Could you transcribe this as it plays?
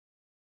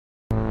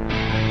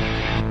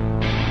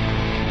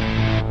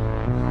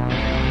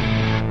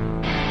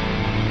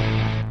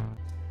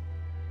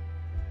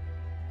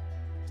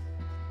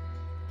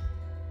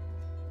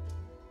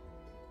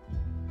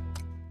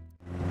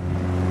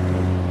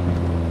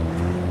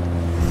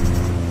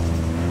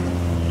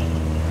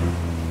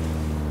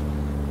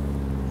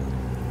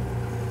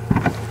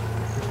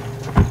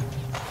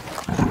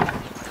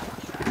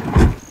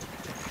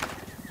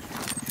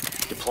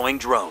Deploying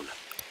drone.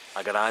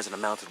 I got eyes on a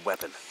mounted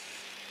weapon.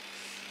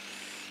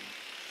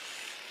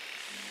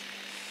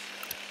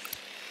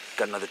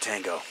 Got another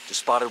tango.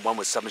 Just spotted one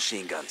with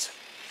submachine guns.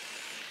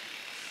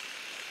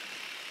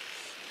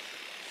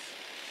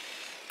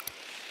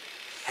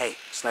 Hey,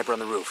 sniper on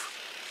the roof.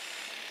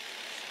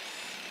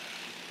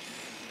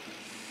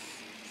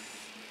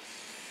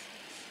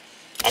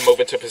 I'm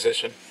moving to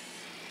position.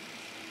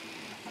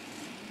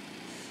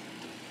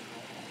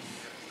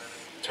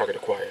 Target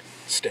acquired.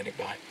 Standing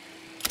by.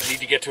 I need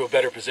to get to a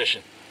better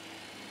position.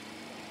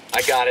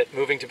 I got it.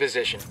 Moving to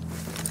position.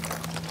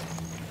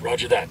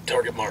 Roger that.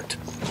 Target marked.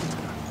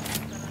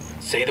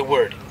 Say the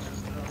word.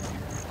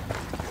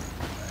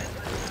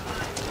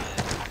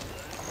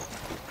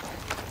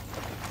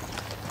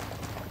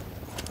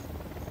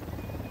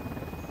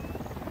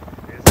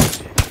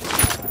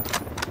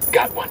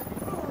 Got one.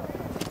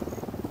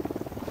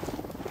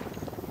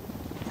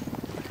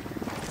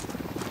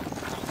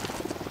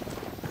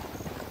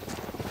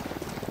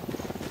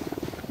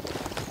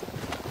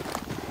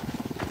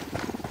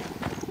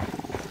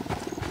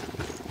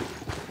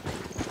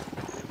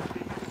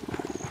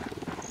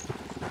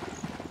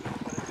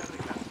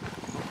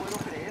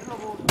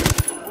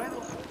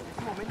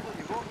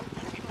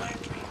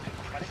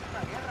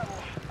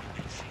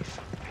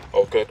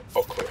 All good,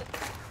 all clear.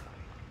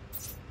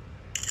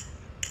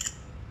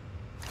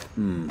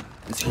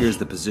 This here's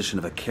the position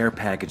of a care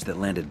package that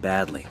landed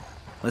badly.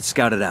 Let's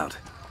scout it out.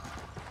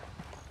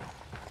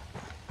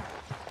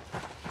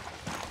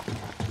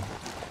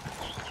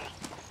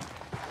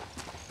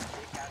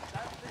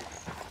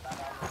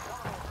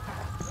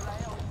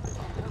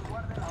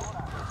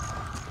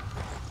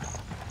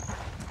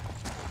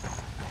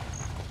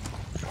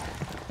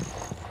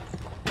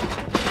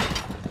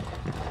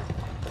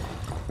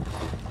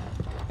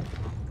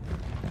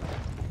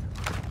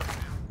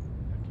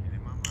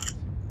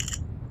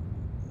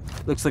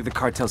 Looks like the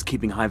cartel's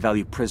keeping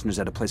high-value prisoners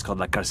at a place called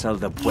Carcel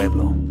Del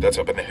Pueblo. That's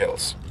up in the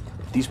hills.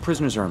 These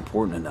prisoners are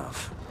important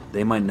enough.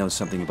 They might know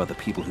something about the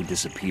people who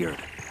disappeared.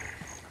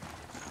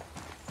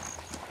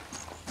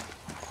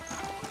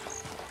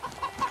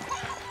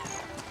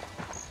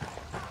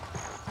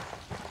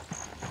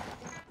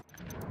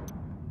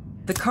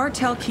 The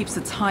cartel keeps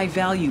its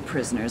high-value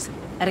prisoners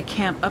at a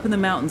camp up in the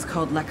mountains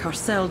called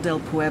Carcel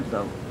Del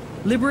Pueblo.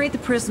 Liberate the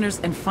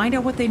prisoners and find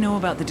out what they know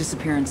about the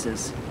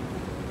disappearances.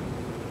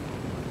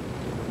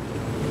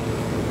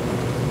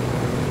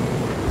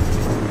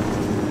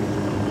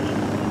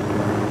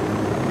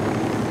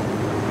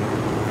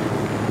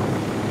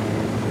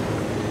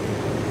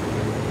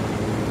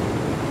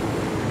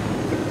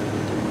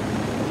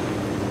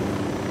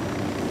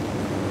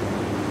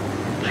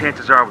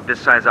 Chances are with this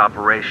size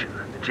operation,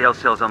 the jail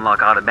cells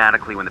unlock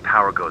automatically when the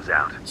power goes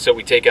out. So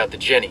we take out the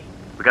Jenny.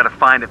 We gotta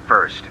find it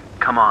first.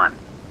 Come on.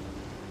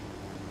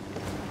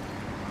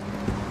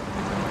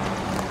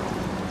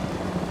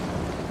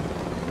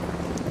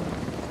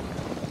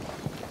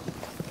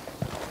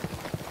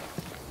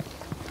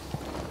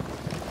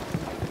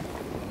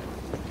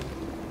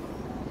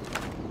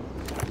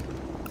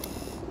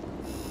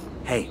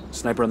 Hey,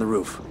 sniper on the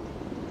roof.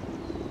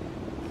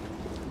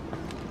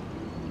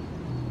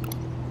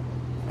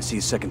 I see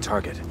a second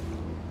target.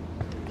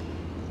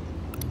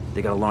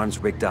 They got alarms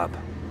rigged up.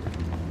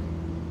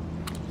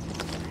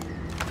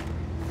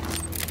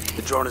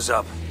 The drone is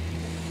up.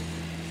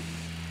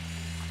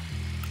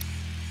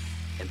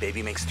 And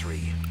baby makes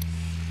 3.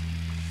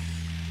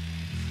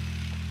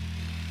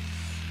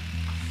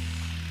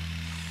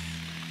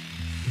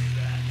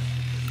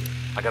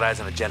 I got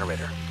eyes on a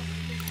generator.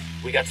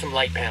 We got some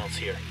light panels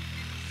here.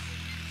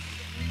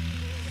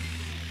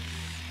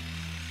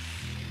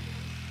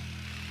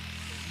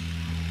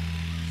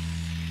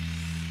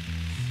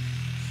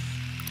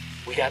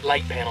 We got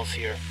light panels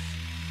here.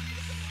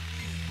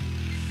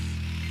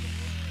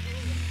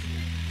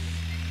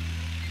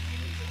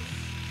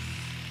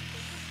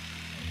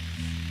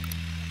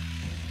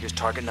 Here's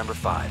target number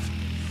 5.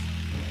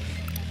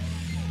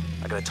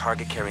 I got a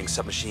target carrying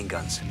submachine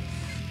guns.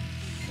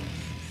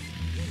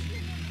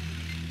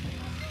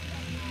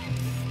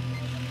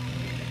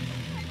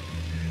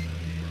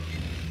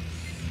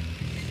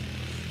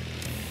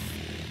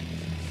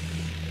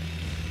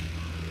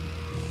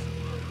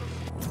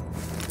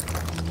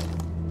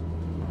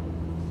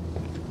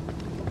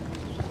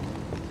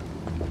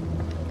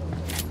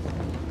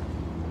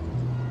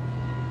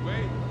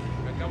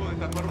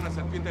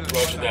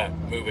 Roger that.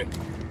 Moving.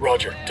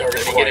 Roger.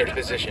 Target acquired. Get into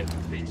position.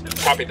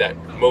 Copy that.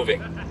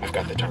 Moving. I've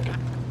got the target.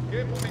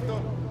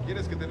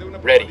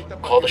 Ready.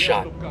 Call the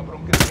shot.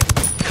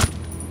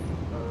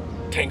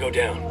 Tango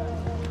down.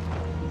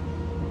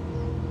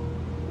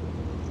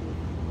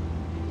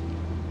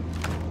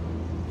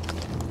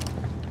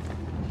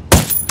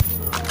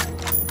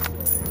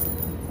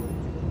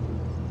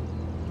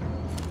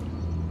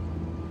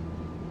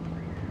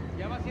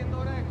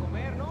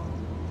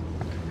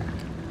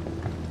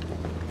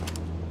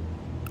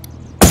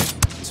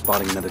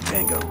 Spotting another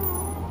tango.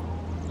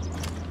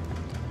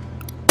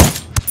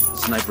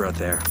 Sniper out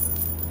there.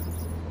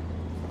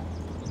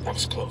 That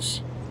was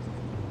close.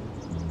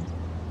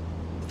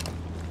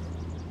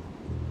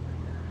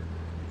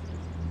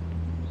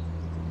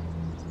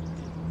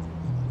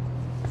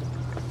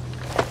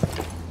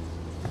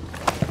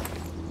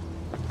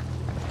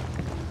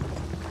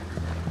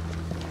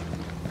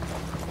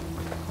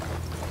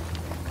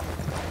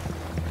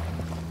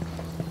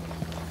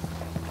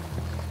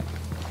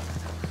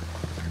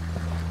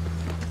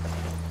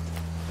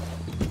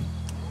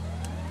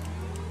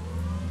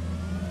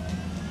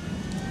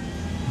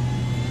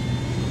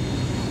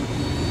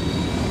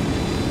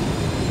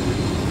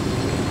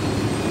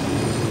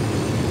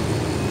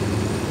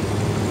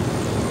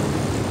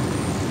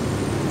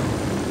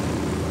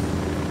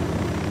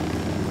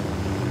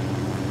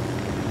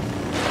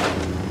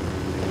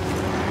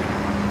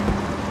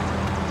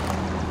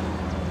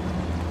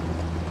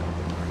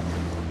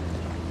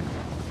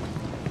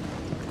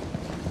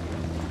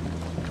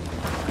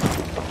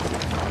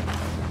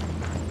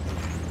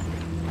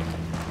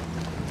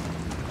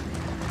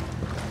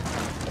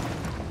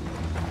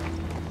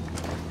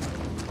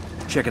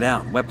 Check it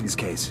out, weapons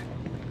case.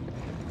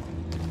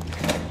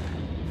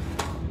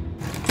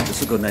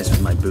 This'll go nice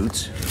with my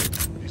boots.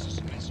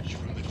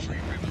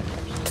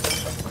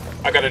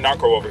 I got a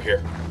narco over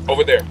here.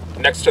 Over there,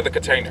 next to the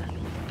container.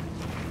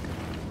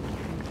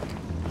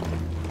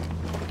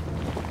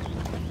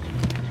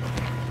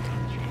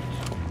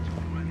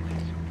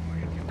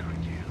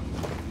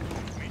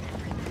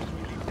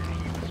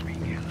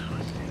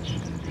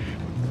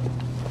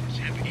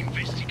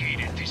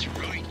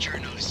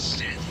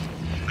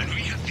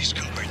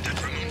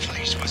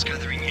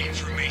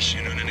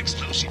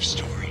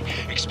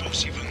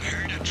 Explosive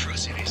unheard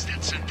atrocities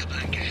that Santa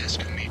Blanca has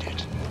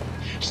committed.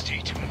 Stay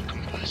tuned,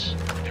 compass.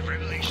 The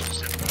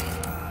revelations that will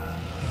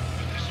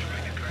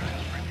destroy the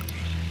cartel's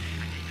reputation.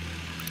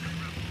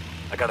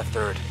 I got a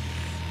third.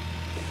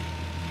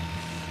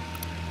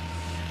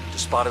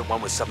 Just spotted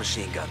one with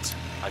submachine guns.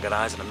 I got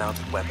eyes on a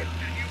mounted weapon.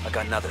 I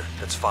got another.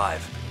 That's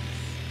 5.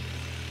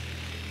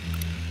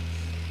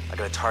 I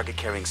got a target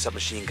carrying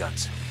submachine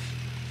guns.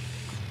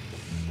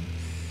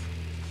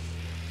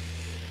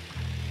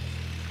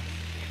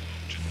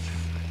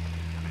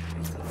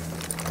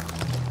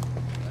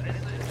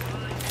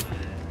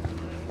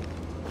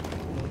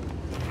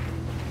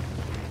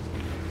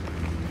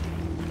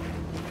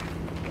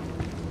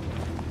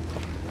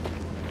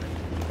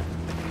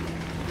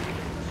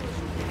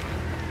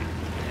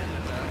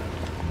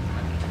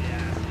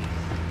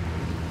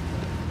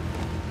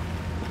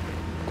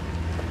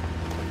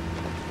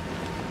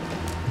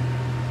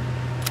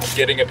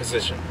 Getting a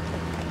position.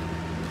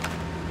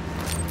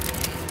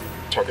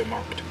 Target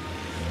marked.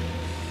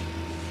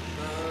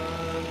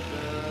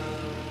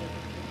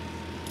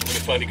 Let me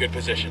find a good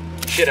position.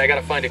 Shit, I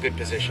gotta find a good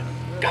position.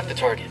 Got the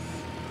target.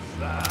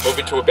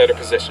 Moving to a better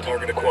position.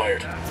 Target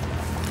acquired.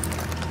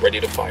 Ready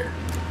to fire.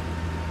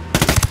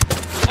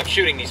 I'm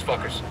shooting these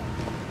fuckers.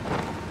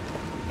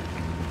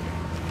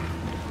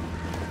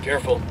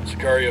 Careful,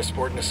 Sicario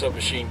sporting a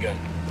submachine gun.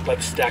 By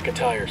the stack of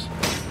tires.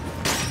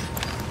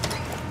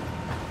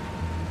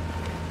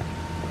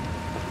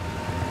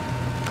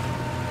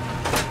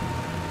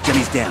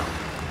 Jenny's down.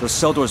 Those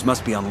cell doors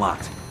must be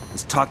unlocked.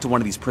 Let's talk to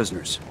one of these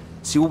prisoners.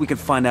 See what we can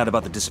find out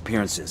about the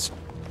disappearances.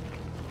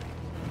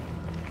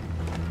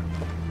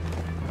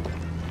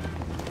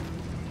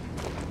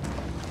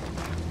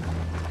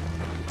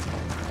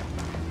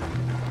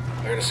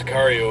 I heard a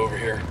Sicario over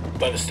here,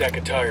 by the stack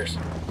of tires.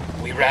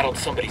 We rattled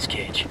somebody's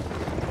cage.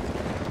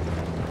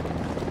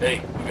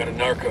 Hey, we got a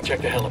narco.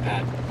 Check the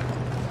helipad.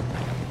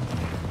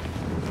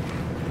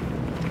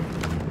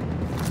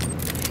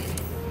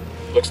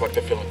 Looks like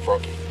they're feeling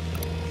froggy.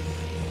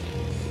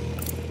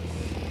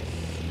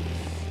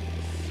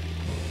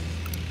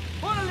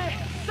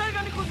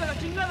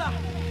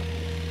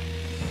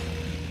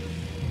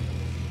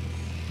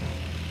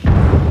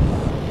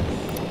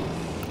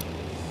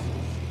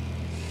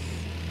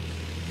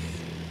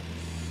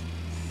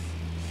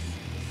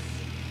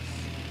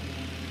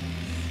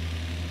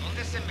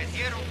 ¿Dónde se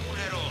metieron,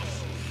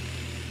 culeros?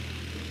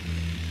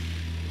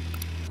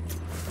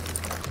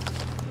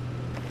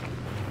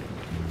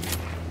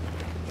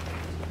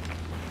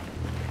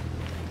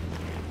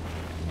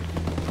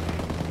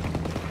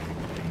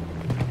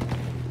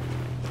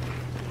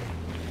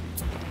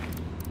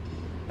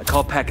 I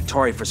called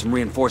Pacatari for some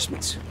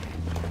reinforcements.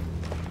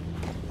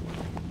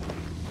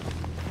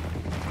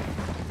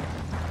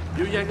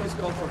 You Yankees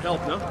called for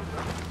help, no?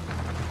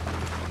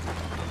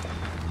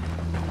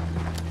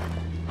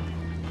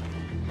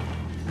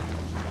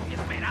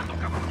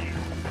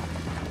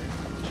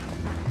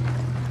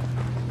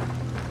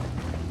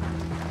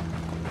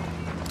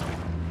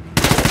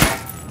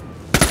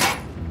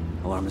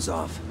 Alarm is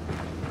off.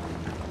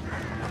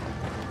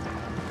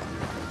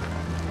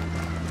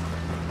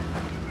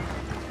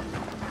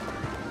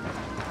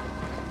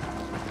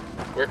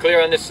 We're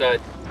clear on this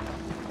side.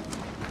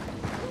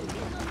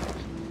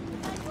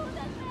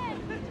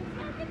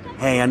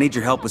 Hey, I need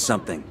your help with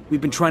something. We've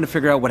been trying to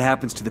figure out what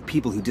happens to the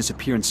people who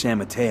disappear in San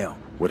Mateo.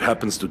 What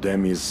happens to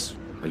them is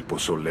el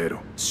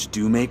pozolero.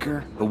 Stew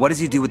maker? But what does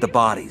he do with the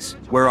bodies?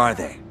 Where are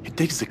they? He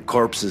takes the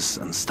corpses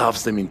and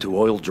stuffs them into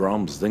oil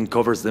drums, then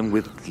covers them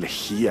with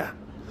lejía.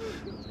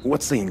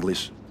 What's the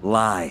English?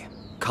 Lye.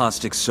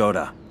 Caustic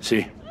soda.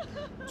 Sí.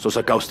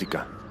 Sosa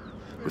cáustica.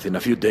 Within a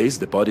few days,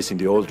 the bodies in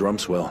the oil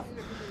drums, well,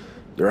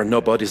 there are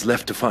no bodies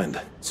left to find.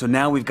 So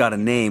now we've got a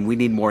name, we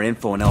need more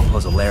info on El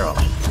Pozolero.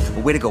 A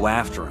way to go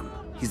after him.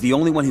 He's the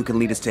only one who can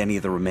lead us to any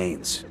of the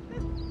remains.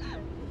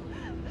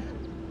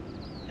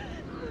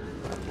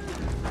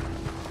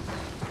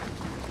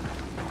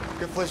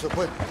 ¿Qué fue eso,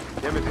 pues?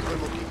 Ya me picó el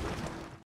moquito.